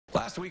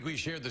Last week, we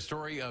shared the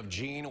story of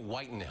Gene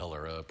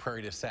Weittenhiller, a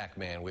Prairie du Sac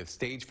man with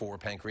stage 4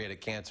 pancreatic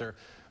cancer,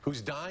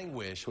 whose dying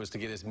wish was to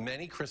get as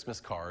many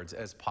Christmas cards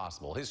as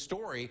possible. His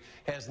story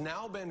has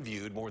now been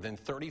viewed more than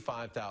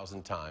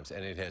 35,000 times,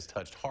 and it has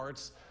touched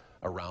hearts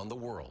around the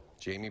world.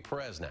 Jamie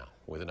Perez now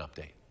with an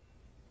update.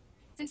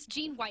 Since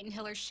Gene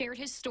Weittenhiller shared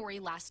his story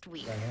last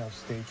week, I have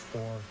stage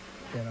 4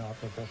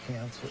 inoperable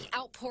cancer. the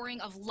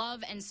outpouring of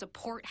love and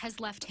support has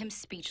left him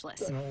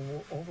speechless.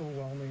 An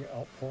overwhelming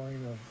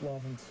outpouring of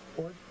love and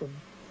support from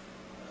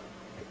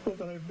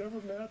people that I've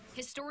never met.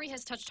 His story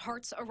has touched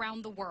hearts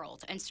around the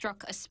world and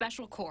struck a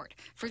special chord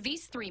for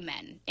these 3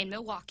 men in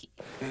Milwaukee.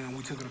 And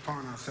we took it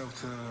upon ourselves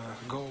to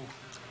go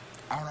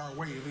out our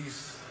way at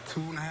least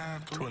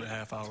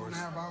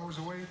 2.5 hours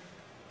away.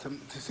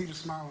 To see the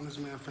smile on this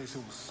man's face,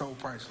 it was so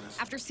priceless.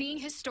 After seeing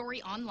his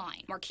story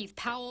online, Markeith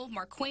Powell,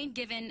 Marquain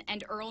Given,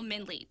 and Earl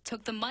Mindley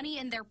took the money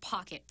in their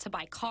pocket to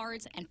buy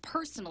cards and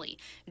personally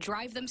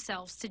drive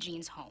themselves to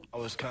Gene's home. I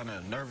was kind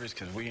of nervous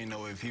because we didn't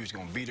know if he was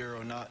going to be there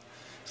or not.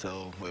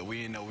 So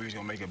we didn't know we was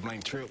going to make a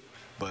blank trip.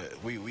 But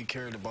we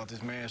cared about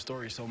this man's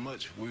story so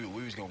much, we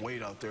was going to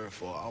wait out there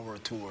for an hour or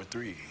 2 or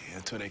 3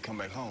 until they come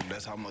back home.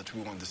 That's how much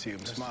we wanted to see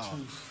him smile.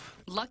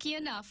 Lucky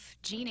enough,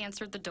 Gene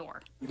answered the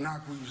door. We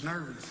knocked, we was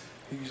nervous.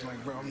 He was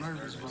like, bro, I'm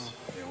nervous, bro.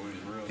 Yeah, we was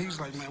real. He was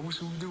like, man, what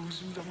should we do?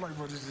 I'm like,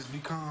 bro, just be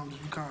calm,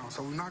 just be calm.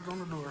 So we knocked on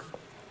the door,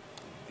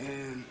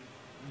 and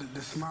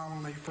the smile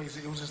on their face,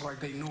 it was just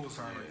like they knew us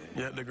already.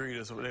 Yeah, they agreed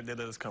us. They let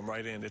us come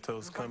right in. They told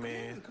us to come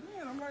in. Come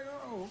in. I'm like,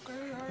 oh,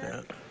 okay, all right.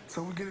 Yeah.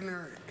 So we get in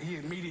there, he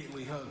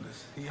immediately hugged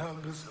us. He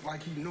hugged us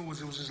like he knew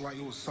us. It was just like,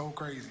 it was so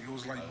crazy. It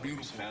was like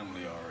beautiful.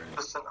 Family already.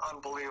 It's an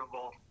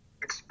unbelievable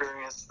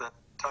experience that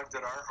tugged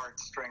at our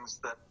heartstrings,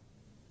 that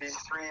these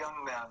 3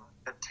 young men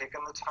had taken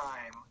the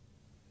time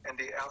and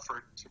the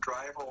effort to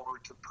drive over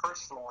to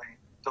personally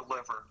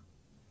deliver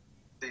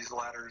these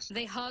letters.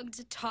 They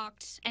hugged,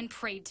 talked, and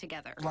prayed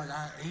together. Like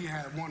he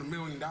had won $1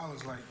 million.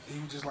 Like he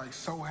was just like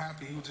so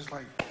happy. He was just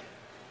like,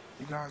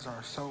 you guys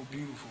are so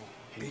beautiful.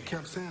 He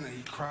kept saying that.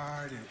 He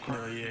cried and cried.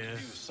 Oh, yeah.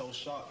 He was so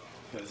shocked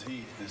because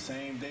the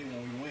same day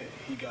when we went,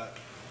 he got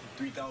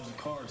 3,000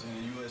 cards in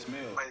the U.S.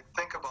 mail. I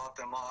think about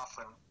them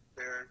often.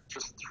 They're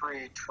just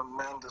 3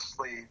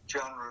 tremendously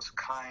generous,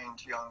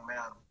 kind young men.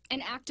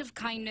 An act of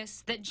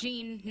kindness that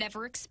Gene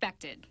never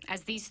expected,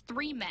 as these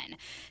 3 men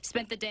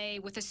spent the day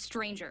with a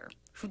stranger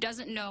who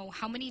doesn't know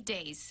how many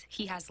days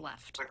he has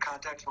left. I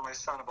contacted my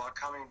son about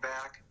coming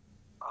back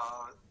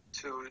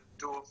to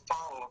do a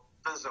follow-up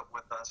visit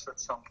with us at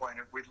some point.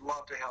 We'd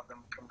love to have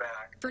them come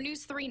back. For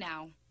News 3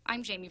 Now,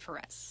 I'm Jamie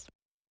Perez.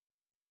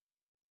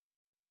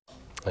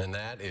 And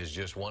that is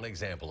just one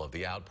example of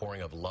the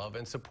outpouring of love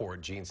and support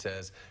Gene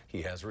says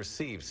he has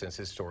received since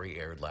his story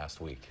aired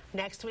last week.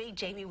 Next week,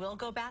 Jamie will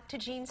go back to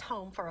Gene's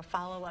home for a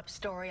follow-up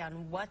story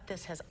on what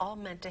this has all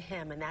meant to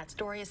him, and that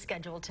story is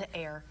scheduled to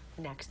air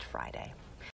next Friday.